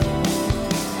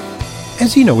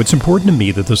As you know, it's important to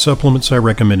me that the supplements I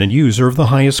recommend and use are of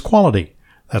the highest quality.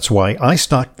 That's why I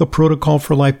stock the Protocol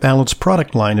for Life Balance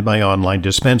product line in my online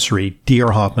dispensary,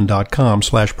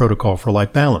 drhoffman.com/Protocol for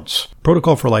Life Balance.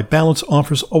 Protocol for Life Balance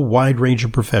offers a wide range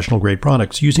of professional-grade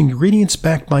products using ingredients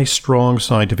backed by strong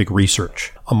scientific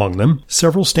research. Among them,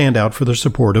 several stand out for their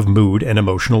support of mood and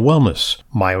emotional wellness: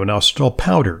 myo-inositol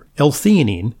powder,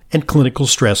 L-theanine, and clinical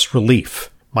stress relief.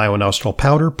 Myo-inositol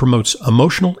powder promotes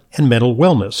emotional and mental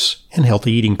wellness and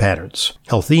healthy eating patterns.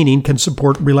 L-theanine can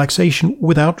support relaxation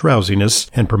without drowsiness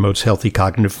and promotes healthy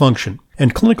cognitive function.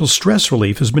 And clinical stress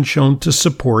relief has been shown to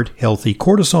support healthy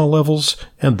cortisol levels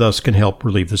and thus can help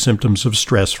relieve the symptoms of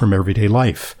stress from everyday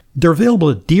life. They're available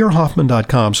at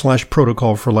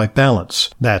drhoffman.com/Protocol for Life Balance.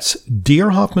 That's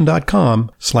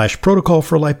drhoffman.com/Protocol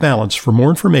for Life Balance for more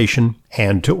information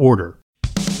and to order.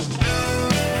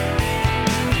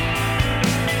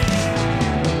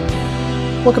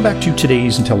 Welcome back to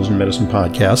today's Intelligent Medicine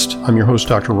Podcast. I'm your host,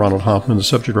 Dr. Ronald Hoffman. The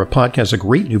subject of our podcast is a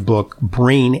great new book,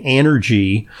 Brain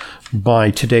Energy,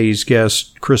 by today's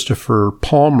guest, Christopher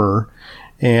Palmer.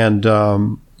 And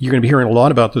you're going to be hearing a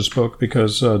lot about this book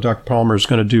because Dr. Palmer is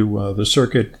going to do the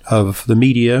circuit of the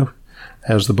media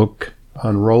as the book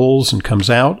unrolls and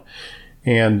comes out.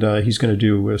 And he's going to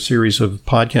do a series of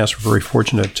podcasts. We're very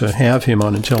fortunate to have him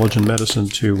on Intelligent Medicine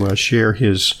to share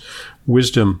his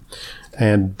wisdom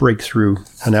and breakthrough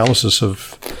analysis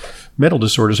of mental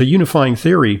disorders, a unifying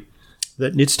theory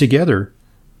that knits together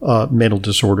mental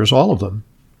disorders, all of them,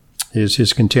 is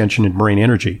his contention in Brain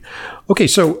Energy. Okay,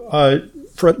 so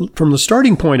from the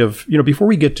starting point of, before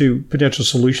we get to potential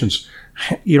solutions,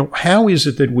 how is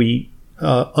it that we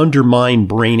undermine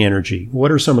brain energy? What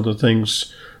are some of the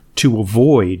things to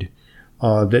avoid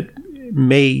that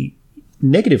may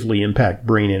negatively impact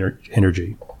brain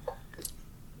energy?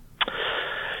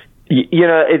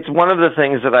 It's one of the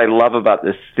things that I love about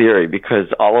this theory, because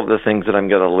all of the things that I'm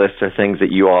going to list are things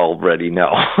that you already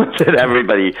know, that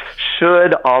everybody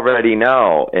should already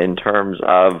know in terms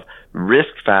of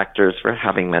risk factors for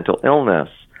having mental illness.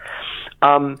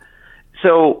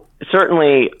 So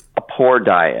certainly a poor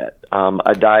diet,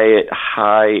 a diet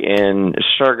high in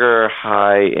sugar,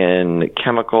 high in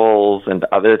chemicals and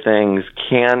other things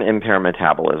can impair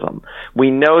metabolism.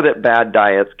 We know that bad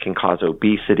diets can cause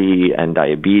obesity and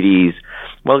diabetes.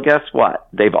 Well, guess what?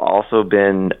 They've also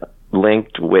been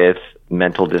linked with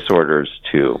mental disorders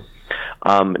too.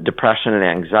 Depression and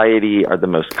anxiety are the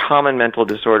most common mental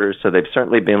disorders, so they've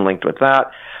certainly been linked with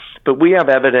that. But we have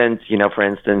evidence, for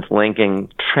instance, linking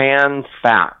trans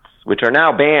fats, which are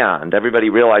now banned.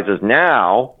 Everybody realizes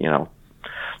now,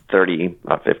 30,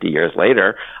 50 years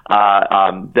later,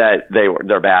 that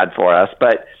they're bad for us.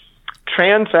 But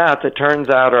trans fats, it turns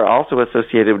out, are also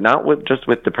associated not just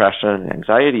with depression and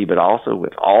anxiety, but also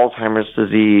with Alzheimer's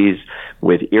disease,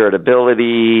 with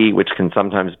irritability, which can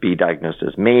sometimes be diagnosed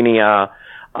as mania,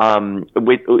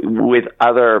 with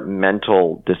other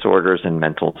mental disorders and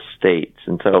mental states.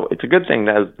 And so it's a good thing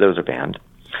that those are banned.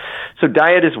 So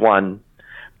diet is one,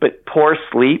 but poor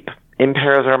sleep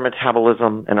impairs our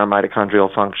metabolism and our mitochondrial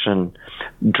function.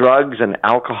 Drugs and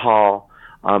alcohol,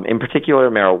 in particular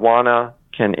marijuana,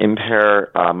 can impair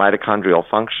mitochondrial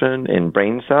function in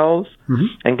brain cells,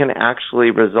 and can actually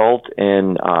result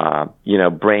in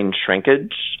brain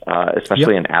shrinkage,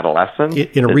 especially in adolescents.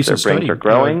 In a recent study, are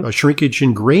growing. A shrinkage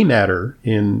in gray matter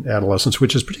in adolescents,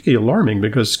 which is particularly alarming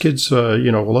because kids,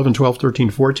 11, 12, 13,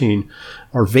 14,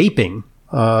 are vaping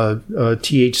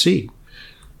THC.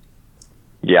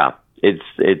 Yeah,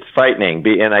 it's frightening.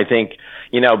 And I think,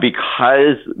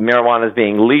 because marijuana is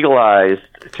being legalized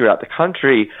throughout the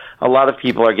country, a lot of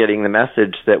people are getting the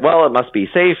message that, well, it must be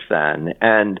safe then.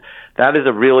 And that is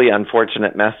a really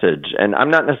unfortunate message. And I'm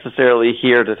not necessarily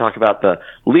here to talk about the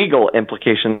legal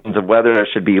implications of whether it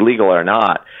should be legal or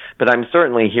not, but I'm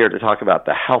certainly here to talk about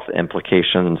the health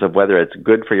implications of whether it's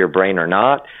good for your brain or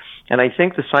not. And I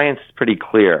think the science is pretty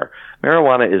clear.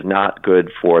 Marijuana is not good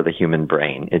for the human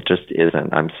brain. It just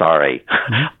isn't. I'm sorry.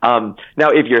 Now,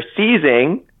 if you're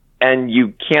seizing and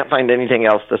you can't find anything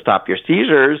else to stop your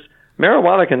seizures,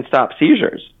 marijuana can stop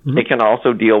seizures. It can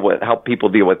also help people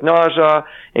deal with nausea.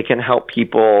 It can help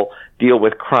people deal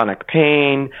with chronic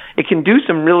pain. It can do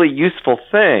some really useful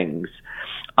things.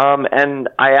 And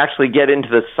I actually get into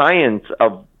the science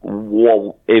of,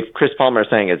 well, if Chris Palmer is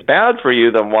saying it's bad for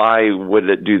you, then why would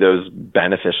it do those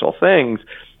beneficial things?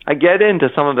 I get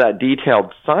into some of that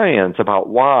detailed science about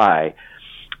why.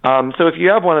 So if you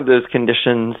have one of those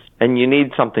conditions and you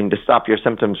need something to stop your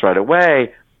symptoms right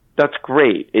away, that's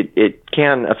great. It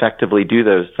can effectively do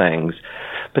those things.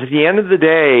 But at the end of the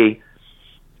day,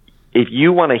 if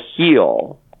you want to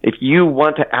heal, if you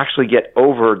want to actually get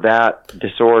over that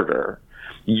disorder,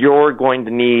 you're going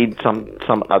to need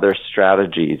some other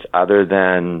strategies other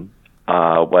than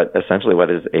what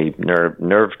is a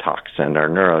nerve toxin or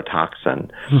neurotoxin.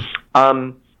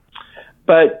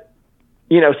 But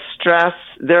stress,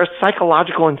 there are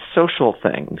psychological and social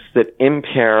things that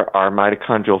impair our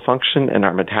mitochondrial function and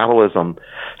our metabolism.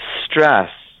 Stress,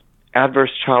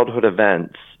 adverse childhood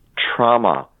events,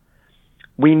 trauma.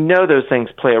 We know those things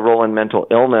play a role in mental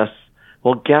illness.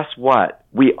 Well, guess what?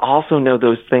 We also know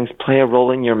those things play a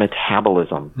role in your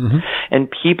metabolism. Mm-hmm.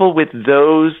 And people with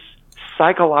those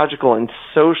psychological and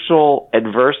social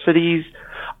adversities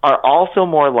are also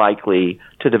more likely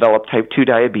to develop type 2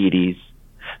 diabetes.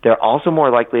 They're also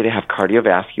more likely to have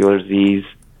cardiovascular disease.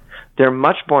 They're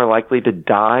much more likely to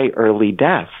die early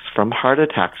deaths from heart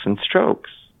attacks and strokes.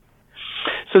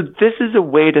 So this is a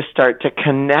way to start to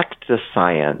connect the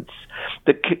science,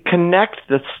 to connect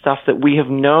the stuff that we have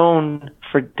known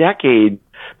for decades,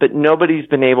 but nobody's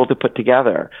been able to put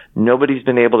together. Nobody's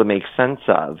been able to make sense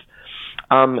of.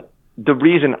 The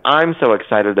reason I'm so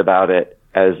excited about it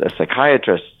as a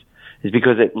psychiatrist is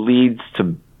because it leads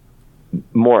to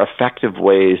more effective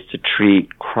ways to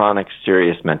treat chronic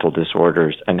serious mental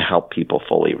disorders and help people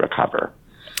fully recover.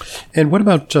 And what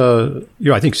about,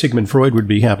 I think Sigmund Freud would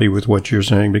be happy with what you're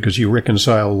saying because you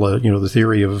reconcile, the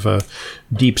theory of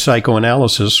deep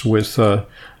psychoanalysis with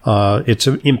its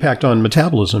impact on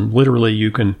metabolism. Literally,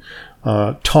 you can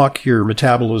talk your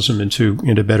metabolism into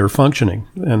better functioning,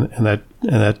 and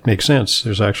that makes sense.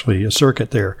 There's actually a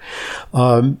circuit there.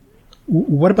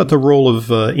 What about the role of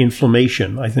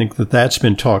inflammation? I think that's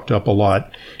been talked up a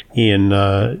lot in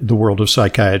the world of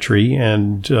psychiatry,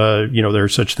 and there are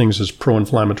such things as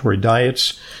pro-inflammatory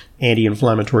diets,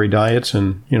 anti-inflammatory diets,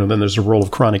 and then there's the role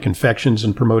of chronic infections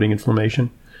in promoting inflammation.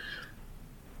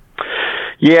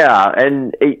 Yeah,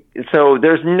 and so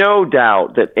there's no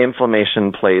doubt that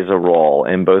inflammation plays a role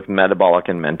in both metabolic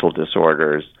and mental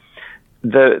disorders.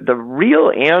 The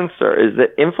real answer is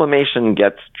that inflammation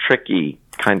gets tricky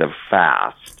kind of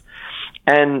fast.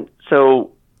 And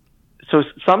so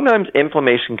sometimes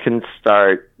inflammation can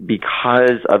start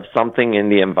because of something in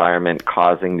the environment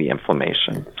causing the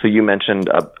inflammation. So you mentioned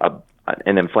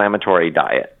an inflammatory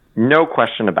diet. No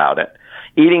question about it.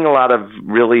 Eating a lot of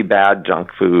really bad junk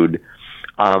food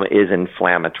is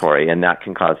inflammatory, and that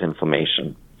can cause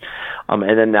inflammation.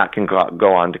 And then that can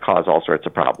go on to cause all sorts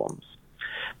of problems.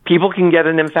 People can get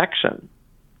an infection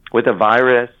with a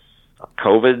virus.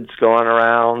 COVID's going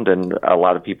around, and a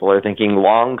lot of people are thinking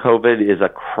long COVID is a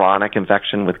chronic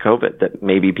infection with COVID, that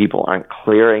maybe people aren't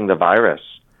clearing the virus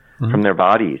from their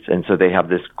bodies. And so they have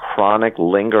this chronic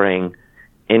lingering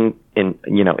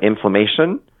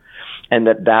inflammation, and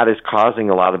that is causing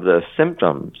a lot of the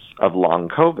symptoms of long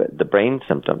COVID, the brain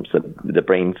symptoms, the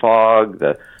brain fog,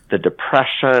 the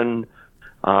depression,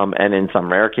 and in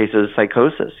some rare cases,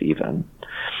 psychosis even.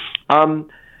 And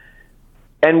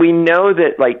we know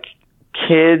that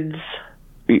kids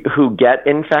who get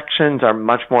infections are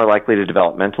much more likely to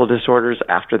develop mental disorders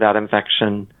after that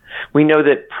infection. We know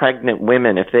that pregnant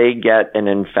women, if they get an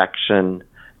infection,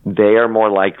 they are more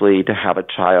likely to have a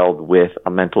child with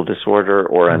a mental disorder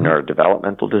or a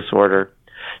neurodevelopmental disorder.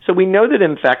 So we know that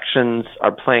infections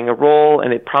are playing a role,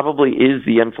 and it probably is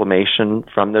the inflammation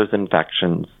from those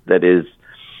infections that is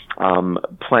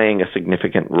playing a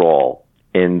significant role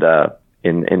in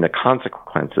the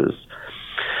consequences.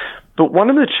 But one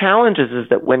of the challenges is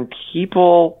that when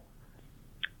people,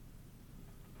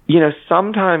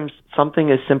 sometimes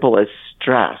something as simple as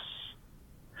stress.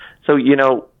 So,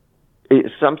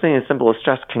 something as simple as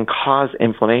stress can cause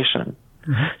inflammation.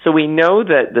 Mm-hmm. So we know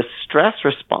that the stress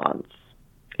response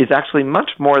is actually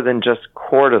much more than just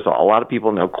cortisol. A lot of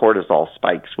people know cortisol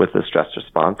spikes with the stress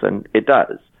response, and it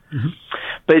does. Mm-hmm.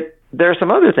 But there are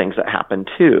some other things that happen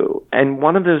too. And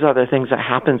one of those other things that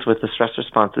happens with the stress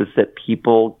response is that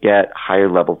people get higher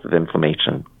levels of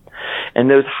inflammation. And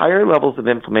those higher levels of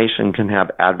inflammation can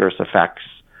have adverse effects,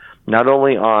 not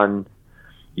only on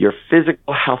your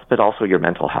physical health, but also your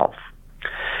mental health.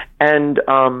 And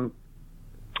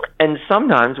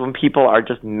sometimes when people are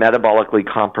just metabolically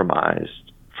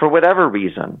compromised, for whatever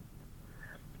reason,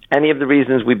 any of the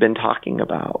reasons we've been talking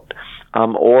about,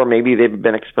 or maybe they've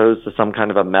been exposed to some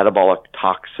kind of a metabolic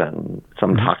toxin,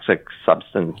 some toxic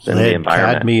substance in the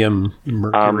environment. Cadmium,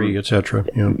 mercury, etc.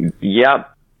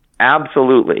 Yep,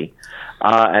 absolutely.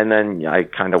 And then I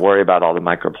kind of worry about all the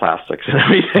microplastics and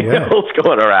everything else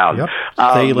going around. Yep.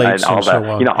 Phthalates and so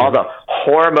on. All the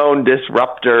hormone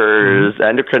disruptors,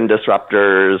 endocrine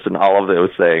disruptors, and all of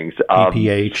those things.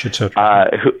 BPH, etc.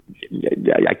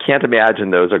 I can't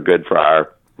imagine those are good for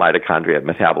our mitochondria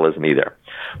metabolism either.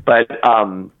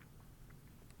 So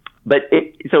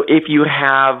if you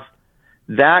have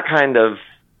that kind of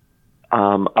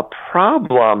a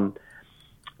problem,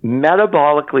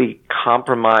 metabolically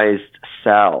compromised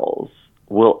cells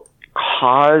will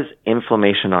cause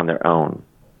inflammation on their own.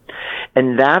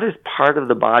 And that is part of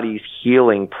the body's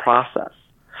healing process.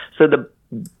 So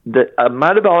a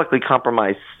metabolically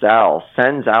compromised cell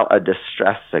sends out a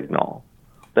distress signal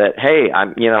that, hey,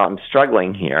 I'm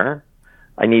struggling here.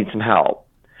 I need some help.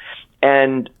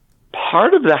 And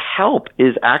part of the help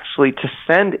is actually to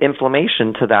send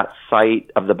inflammation to that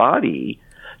site of the body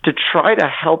to try to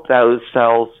help those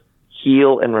cells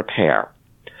heal and repair.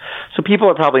 So people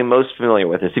are probably most familiar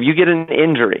with this. If you get an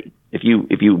injury, if you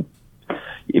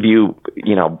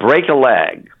break a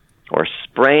leg or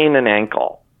sprain an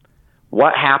ankle,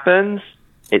 what happens?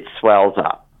 It swells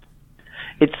up.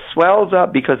 It swells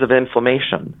up because of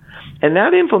inflammation. And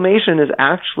that inflammation is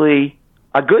actually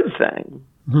a good thing,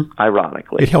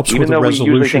 ironically. It helps even with the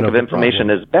resolution we usually think of the inflammation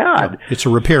problem. as bad. Yeah, it's a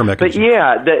repair mechanism. But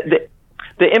yeah,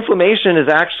 the inflammation is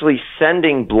actually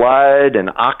sending blood and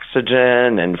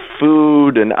oxygen and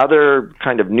food and other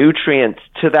kind of nutrients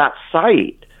to that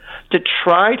site to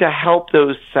try to help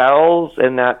those cells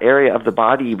in that area of the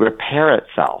body repair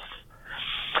itself.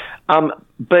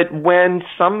 But when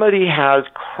somebody has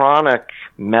chronic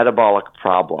metabolic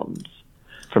problems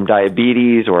from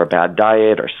diabetes or a bad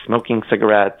diet or smoking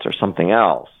cigarettes or something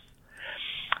else,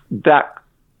 that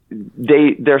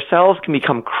their cells can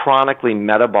become chronically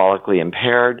metabolically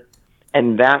impaired,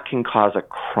 and that can cause a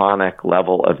chronic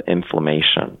level of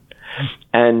inflammation.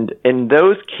 And in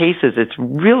those cases, it's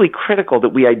really critical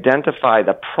that we identify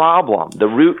the problem, the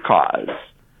root cause,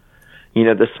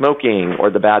 the smoking or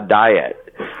the bad diet,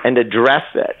 and address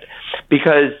it.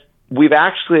 Because we've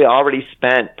actually already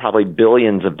spent probably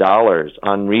billions of dollars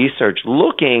on research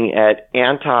looking at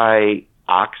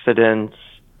antioxidants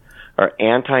or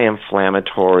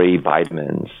anti-inflammatory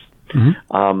vitamins.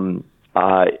 And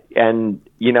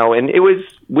it was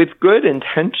with good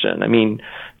intention. I mean,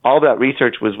 all that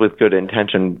research was with good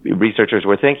intention. Researchers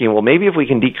were thinking, well, maybe if we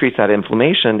can decrease that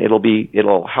inflammation,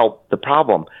 it'll help the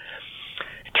problem.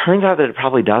 It turns out that it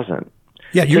probably doesn't.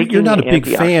 Yeah, you're not a big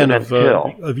fan of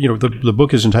the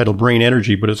book is entitled Brain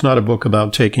Energy, but it's not a book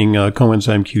about taking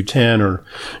coenzyme Q10 or,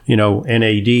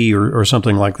 NAD or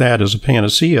something like that as a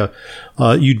panacea.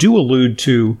 You do allude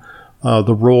to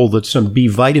the role that some B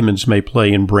vitamins may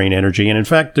play in brain energy. And in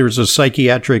fact, there's a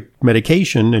psychiatric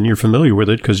medication, and you're familiar with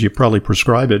it because you probably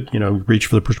prescribe it, reach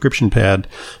for the prescription pad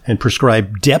and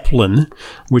prescribe Deplin,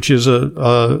 which is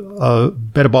a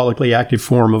metabolically active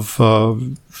form of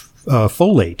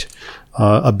folate.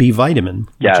 A B vitamin,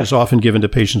 which is often given to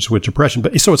patients with depression.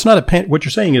 But so it's not what you're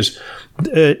saying is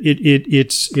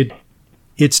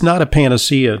it's not a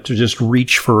panacea to just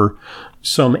reach for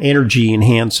some energy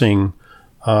enhancing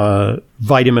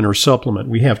vitamin or supplement.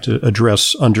 We have to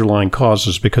address underlying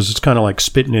causes because it's kind of like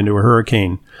spitting into a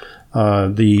hurricane.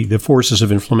 The forces of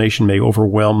inflammation may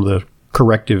overwhelm the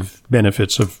corrective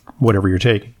benefits of whatever you're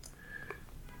taking.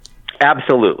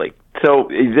 Absolutely. So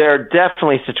there are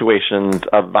definitely situations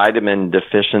of vitamin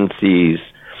deficiencies,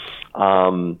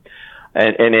 and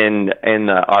in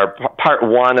our part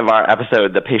one of our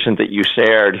episode, the patient that you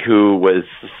shared who was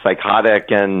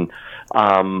psychotic and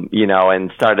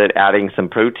and started adding some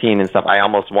protein and stuff, I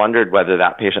almost wondered whether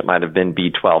that patient might have been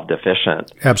B12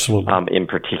 deficient. Absolutely. In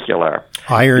particular,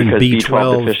 iron, because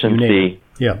B12 deficiency.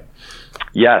 Yeah.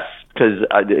 Yes, because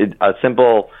a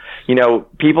simple.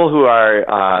 People who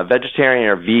are vegetarian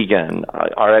or vegan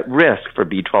are at risk for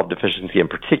B12 deficiency in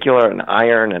particular, and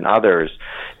iron and others,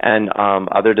 and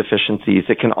other deficiencies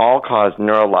that can all cause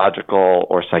neurological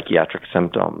or psychiatric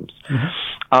symptoms.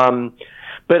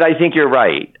 But I think you're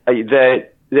right.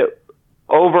 That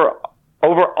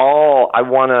overall,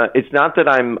 it's not that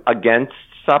I'm against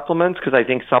supplements, because I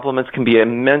think supplements can be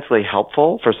immensely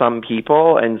helpful for some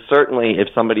people, and certainly if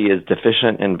somebody is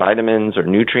deficient in vitamins or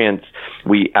nutrients,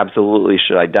 we absolutely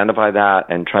should identify that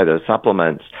and try those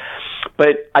supplements.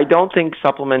 But I don't think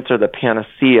supplements are the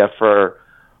panacea for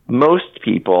most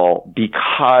people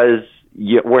because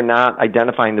we're not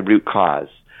identifying the root cause.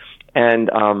 And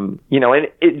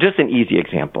just an easy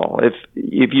example.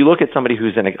 If you look at somebody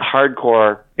who's a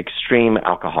hardcore extreme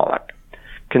alcoholic,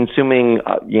 consuming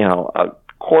a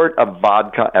quart of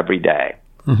vodka every day.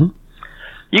 You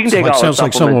can take all the sounds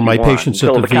like some of my patients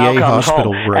at the VA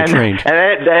hospital where I trained. And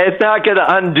it's not going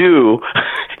to undo.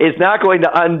 It's not going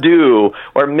to undo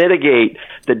or mitigate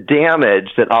the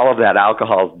damage that all of that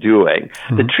alcohol is doing.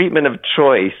 The treatment of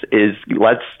choice is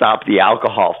let's stop the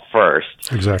alcohol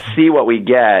first. Exactly. See what we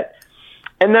get.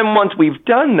 And then once we've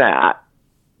done that,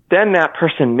 then that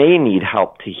person may need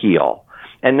help to heal.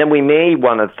 And then we may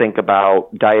want to think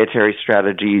about dietary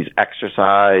strategies,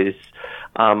 exercise,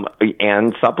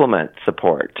 and supplement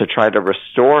support to try to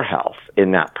restore health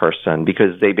in that person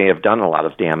because they may have done a lot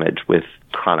of damage with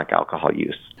chronic alcohol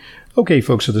use. Okay,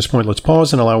 folks, at this point, let's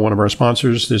pause and allow one of our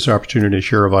sponsors this opportunity to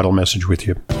share a vital message with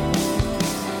you.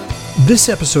 This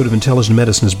episode of Intelligent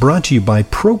Medicine is brought to you by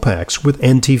Propax with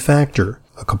NT Factor,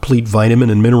 a complete vitamin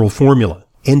and mineral formula.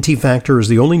 NT Factor is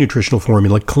the only nutritional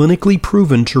formula clinically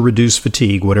proven to reduce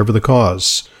fatigue, whatever the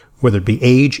cause, whether it be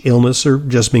age, illness, or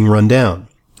just being run down.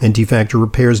 NT Factor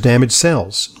repairs damaged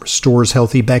cells, restores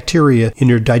healthy bacteria in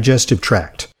your digestive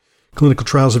tract. Clinical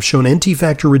trials have shown NT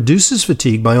Factor reduces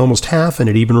fatigue by almost half, and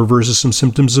it even reverses some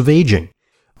symptoms of aging.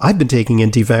 I've been taking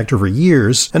NT Factor for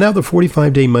years, and now the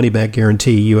 45-day money-back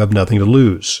guarantee, you have nothing to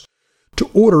lose. To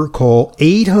order, call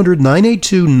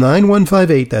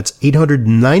 800-982-9158. That's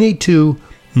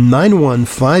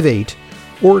 800-982-9158.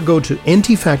 Or go to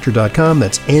ntfactor.com.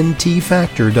 That's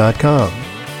ntfactor.com.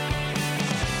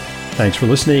 Thanks for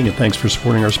listening, and thanks for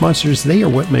supporting our sponsors. They are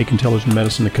what make Intelligent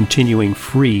Medicine a continuing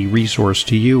free resource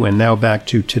to you. And now back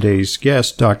to today's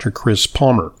guest, Dr. Chris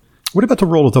Palmer. What about the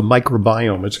role of the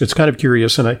microbiome? It's kind of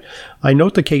curious, and I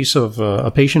note the case of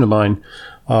a patient of mine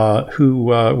who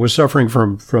was suffering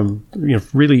from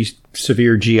really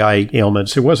severe GI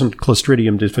ailments. It wasn't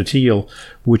Clostridium difficile,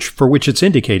 for which it's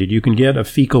indicated. You can get a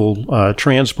fecal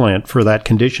transplant for that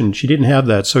condition. She didn't have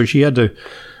that, so she had to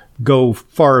go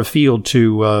far afield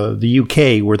to the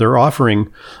UK, where they're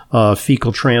offering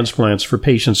fecal transplants for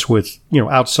patients with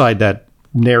outside that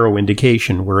narrow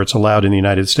indication where it's allowed in the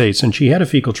United States. And she had a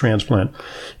fecal transplant,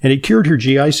 and it cured her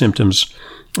GI symptoms.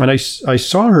 And I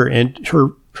saw her, and her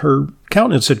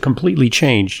countenance had completely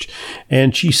changed.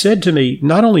 And she said to me,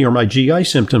 not only are my GI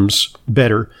symptoms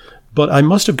better, but I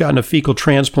must have gotten a fecal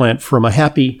transplant from a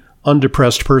happy,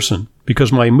 undepressed person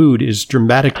because my mood is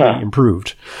dramatically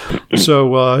improved.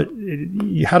 So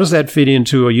how does that fit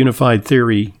into a unified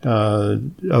theory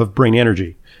of brain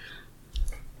energy?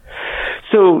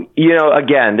 So,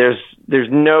 again, there's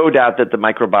no doubt that the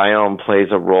microbiome plays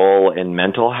a role in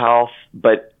mental health,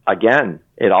 but again,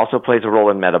 it also plays a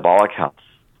role in metabolic health.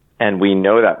 And we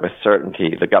know that with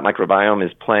certainty. The gut microbiome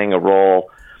is playing a role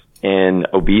in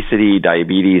obesity,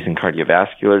 diabetes, and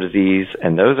cardiovascular disease,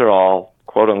 and those are all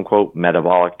quote unquote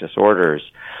metabolic disorders.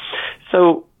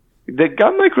 So the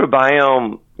gut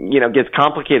microbiome, gets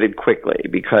complicated quickly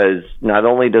because not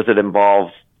only does it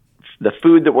involve the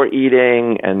food that we're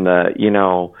eating and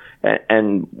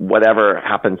and whatever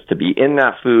happens to be in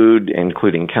that food,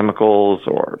 including chemicals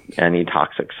or any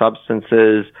toxic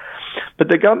substances. But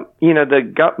the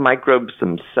gut microbes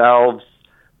themselves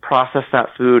process that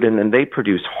food, and then they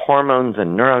produce hormones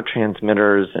and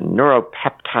neurotransmitters and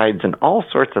neuropeptides and all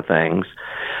sorts of things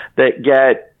that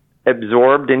get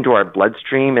absorbed into our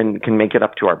bloodstream and can make it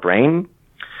up to our brain.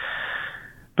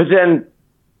 But then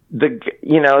the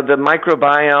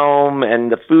microbiome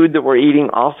and the food that we're eating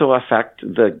also affect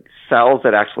the cells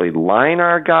that actually line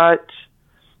our gut,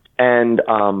 and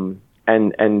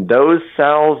those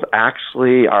cells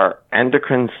actually are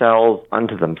endocrine cells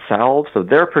unto themselves. So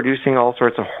they're producing all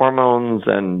sorts of hormones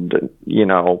and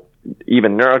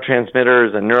even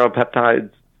neurotransmitters and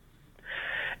neuropeptides.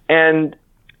 And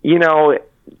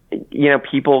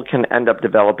people can end up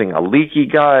developing a leaky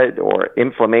gut or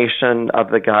inflammation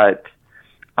of the gut.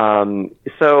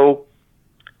 So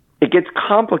it gets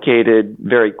complicated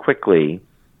very quickly,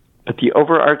 but the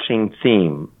overarching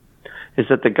theme is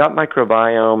that the gut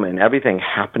microbiome and everything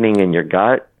happening in your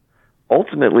gut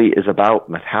ultimately is about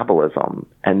metabolism,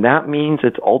 and that means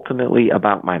it's ultimately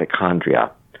about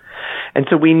mitochondria. And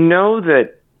so we know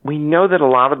that a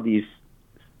lot of these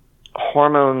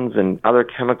hormones and other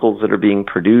chemicals that are being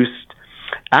produced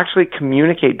actually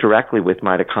communicate directly with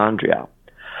mitochondria.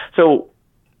 So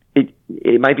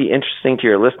it might be interesting to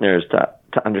your listeners to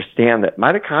understand that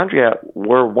mitochondria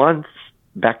were once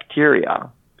bacteria,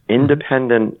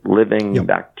 independent living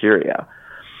bacteria.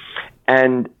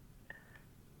 And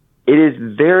it is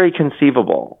very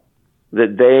conceivable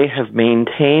that they have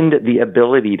maintained the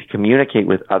ability to communicate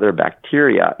with other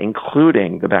bacteria,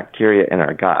 including the bacteria in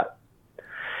our gut.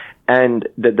 And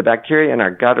that the bacteria in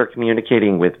our gut are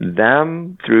communicating with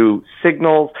them through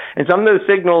signals. And some of those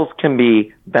signals can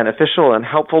be beneficial and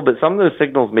helpful, but some of those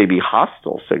signals may be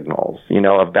hostile signals,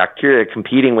 of bacteria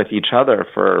competing with each other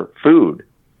for food,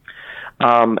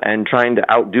 and trying to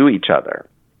outdo each other.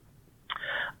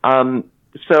 But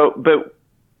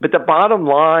the bottom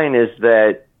line is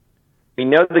that we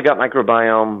know the gut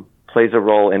microbiome plays a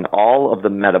role in all of the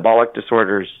metabolic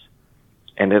disorders,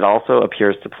 and it also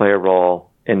appears to play a role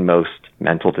in most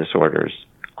mental disorders,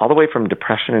 all the way from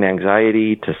depression and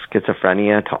anxiety to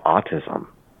schizophrenia to autism.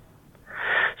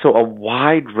 So a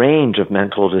wide range of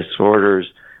mental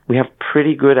disorders we have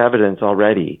pretty good evidence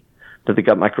already that the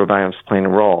gut microbiome is playing a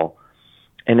role.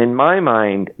 And in my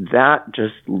mind, that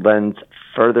just lends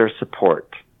further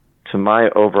support to my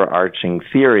overarching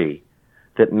theory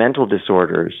that mental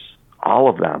disorders, all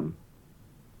of them,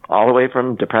 all the way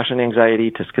from depression,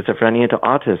 anxiety, to schizophrenia, to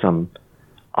autism,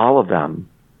 all of them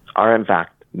are in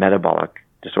fact metabolic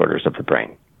disorders of the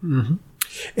brain. Mm-hmm.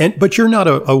 But you're not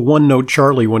a one-note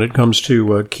Charlie when it comes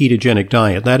to a ketogenic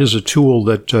diet. That is a tool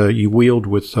that you wield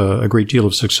with a great deal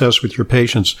of success with your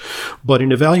patients. But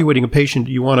in evaluating a patient,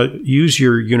 you want to use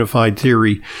your unified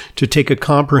theory to take a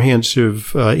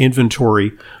comprehensive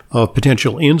inventory of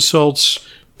potential insults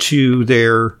to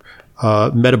their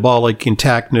metabolic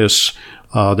intactness,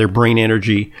 their brain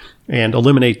energy, and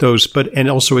eliminate those, and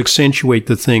also accentuate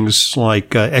the things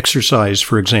like exercise,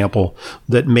 for example,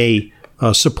 that may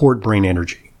support brain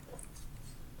energy.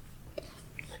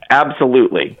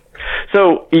 Absolutely.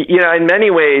 So, in many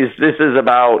ways, this is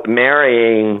about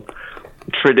marrying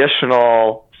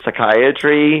traditional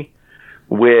psychiatry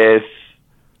with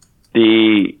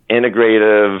the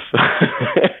integrative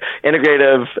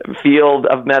field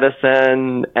of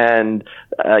medicine, and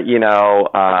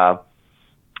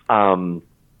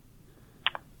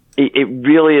it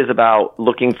really is about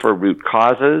looking for root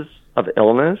causes of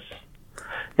illness.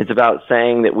 It's about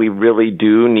saying that we really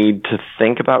do need to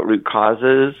think about root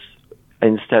causes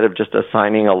instead of just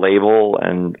assigning a label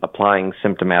and applying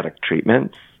symptomatic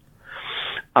treatments.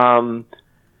 And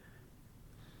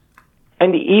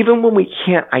even when we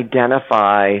can't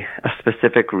identify a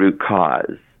specific root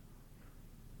cause,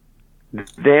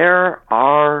 there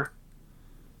are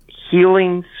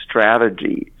healing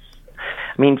strategies.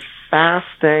 I mean,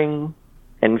 fasting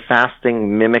and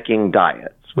fasting mimicking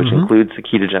diets, which includes the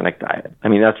ketogenic diet. I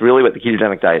mean, that's really what the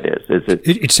ketogenic diet is.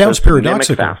 It sounds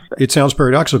paradoxical. It sounds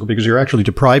paradoxical because you're actually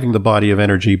depriving the body of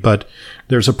energy, but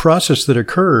there's a process that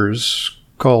occurs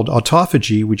called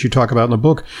autophagy, which you talk about in the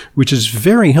book, which is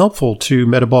very helpful to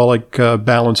metabolic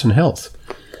balance and health.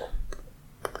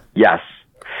 Yes.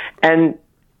 And,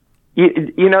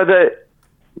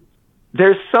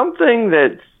 there's something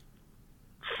that's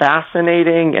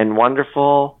fascinating and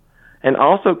wonderful and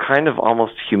also kind of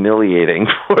almost humiliating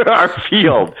for our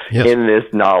field in this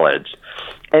knowledge.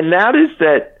 And that is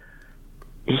that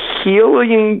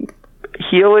healing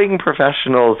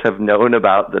professionals have known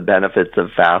about the benefits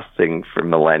of fasting for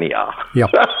millennia. Yeah.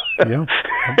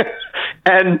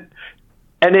 And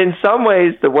in some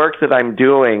ways, the work that I'm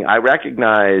doing, I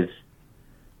recognize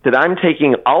that I'm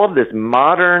taking all of this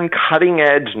modern,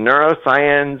 cutting-edge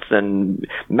neuroscience and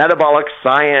metabolic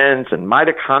science and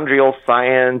mitochondrial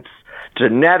science,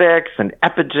 genetics and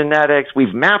epigenetics.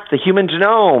 We've mapped the human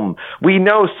genome. We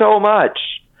know so much.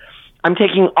 I'm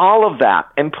taking all of that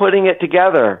and putting it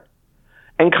together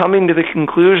and coming to the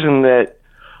conclusion that,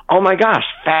 oh my gosh,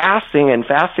 fasting and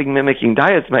fasting mimicking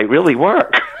diets might really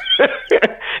work.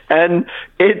 And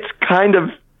it's kind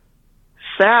of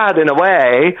sad in a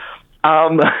way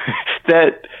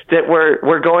that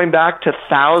we're going back to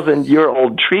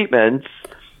 1,000-year-old treatments,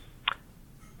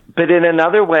 but in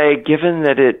another way, given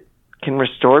that it can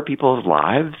restore people's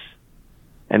lives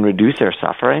and reduce their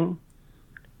suffering,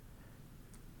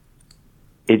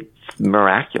 it's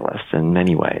miraculous in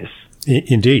many ways.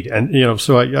 Indeed. And,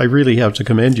 so I really have to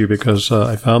commend you because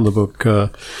I found the book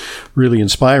really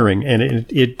inspiring. And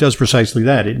it does precisely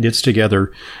that. It knits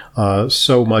together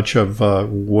so much of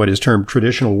what is termed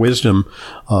traditional wisdom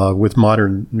with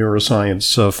modern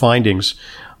neuroscience findings.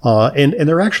 And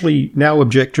there are actually now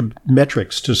objective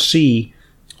metrics to see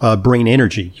brain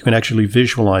energy. You can actually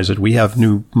visualize it. We have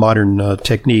new modern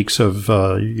techniques of,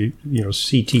 CT,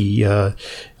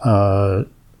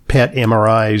 PET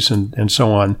MRIs and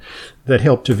so on that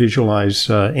help to visualize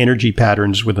energy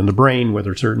patterns within the brain,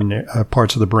 whether certain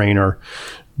parts of the brain are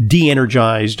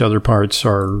de-energized, other parts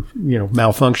are,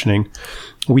 malfunctioning.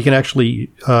 We can actually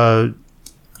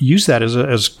use that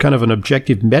as kind of an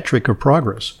objective metric of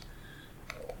progress.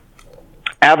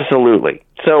 Absolutely.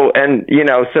 So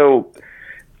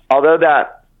although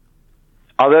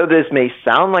this may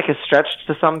sound like a stretch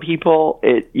to some people,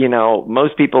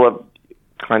 most people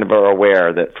kind of are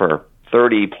aware that for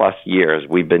 30 plus years,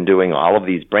 we've been doing all of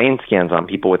these brain scans on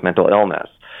people with mental illness.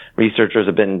 Researchers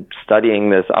have been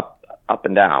studying this up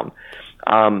and down.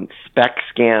 SPECT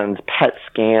scans, PET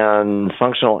scans,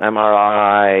 functional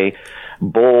MRI,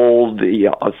 BOLD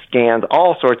scans,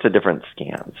 all sorts of different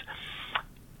scans.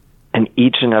 And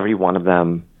each and every one of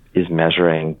them is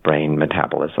measuring brain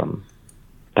metabolism.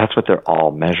 That's what they're all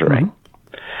measuring.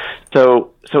 Mm-hmm.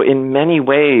 So in many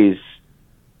ways,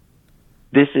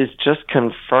 this is just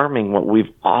confirming what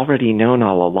we've already known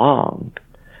all along,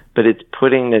 but it's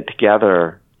putting it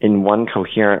together in one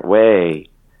coherent way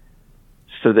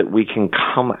so that we can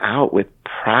come out with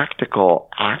practical,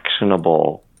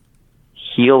 actionable,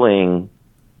 healing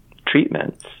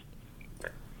treatments.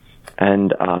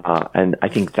 And I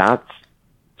think that's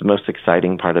the most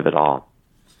exciting part of it all.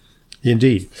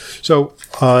 Indeed. So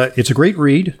it's a great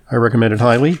read. I recommend it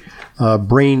highly.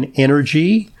 Brain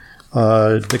Energy,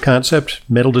 the concept,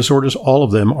 mental disorders, all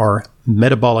of them are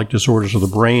metabolic disorders of the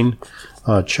brain.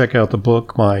 Check out the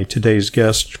book by today's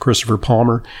guest, Christopher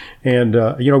Palmer. And,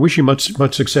 I wish you much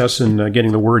success in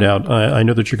getting the word out. I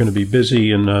know that you're going to be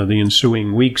busy in the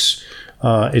ensuing weeks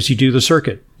as you do the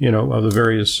circuit, of the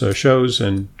various shows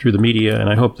and through the media. And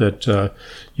I hope that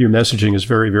your messaging is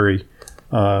very, very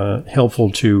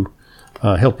helpful to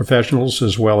health professionals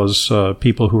as well as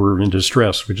people who are in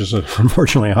distress, which is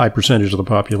unfortunately a high percentage of the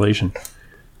population.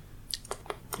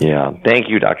 Yeah. Thank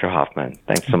you, Dr. Hoffman.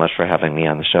 Thanks so much for having me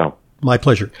on the show. My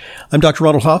pleasure. I'm Dr.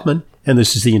 Ronald Hoffman, and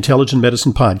this is the Intelligent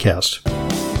Medicine Podcast.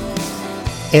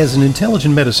 As an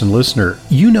Intelligent Medicine listener,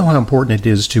 you know how important it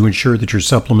is to ensure that your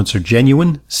supplements are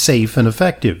genuine, safe, and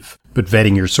effective. But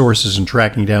vetting your sources and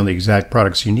tracking down the exact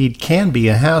products you need can be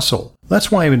a hassle.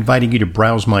 That's why I'm inviting you to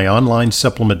browse my online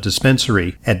supplement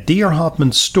dispensary at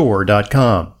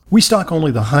drhoffmanstore.com. We stock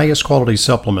only the highest quality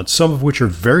supplements, some of which are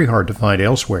very hard to find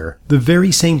elsewhere. The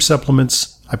very same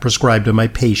supplements I prescribe to my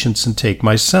patients and take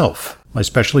myself. My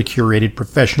specially curated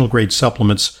professional-grade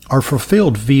supplements are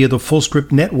fulfilled via the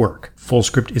FullScript network.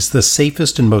 FullScript is the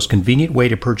safest and most convenient way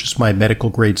to purchase my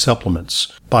medical-grade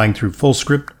supplements. Buying through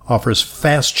FullScript offers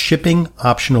fast shipping,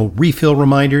 optional refill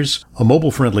reminders, a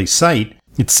mobile-friendly site.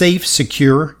 It's safe,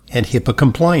 secure, and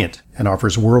HIPAA-compliant, and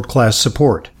offers world-class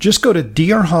support. Just go to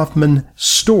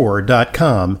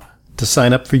drhoffmanstore.com to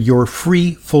sign up for your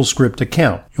free FullScript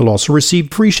account. You'll also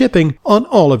receive free shipping on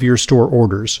all of your store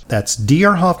orders. That's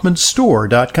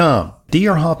drhoffmanstore.com.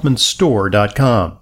 drhoffmanstore.com.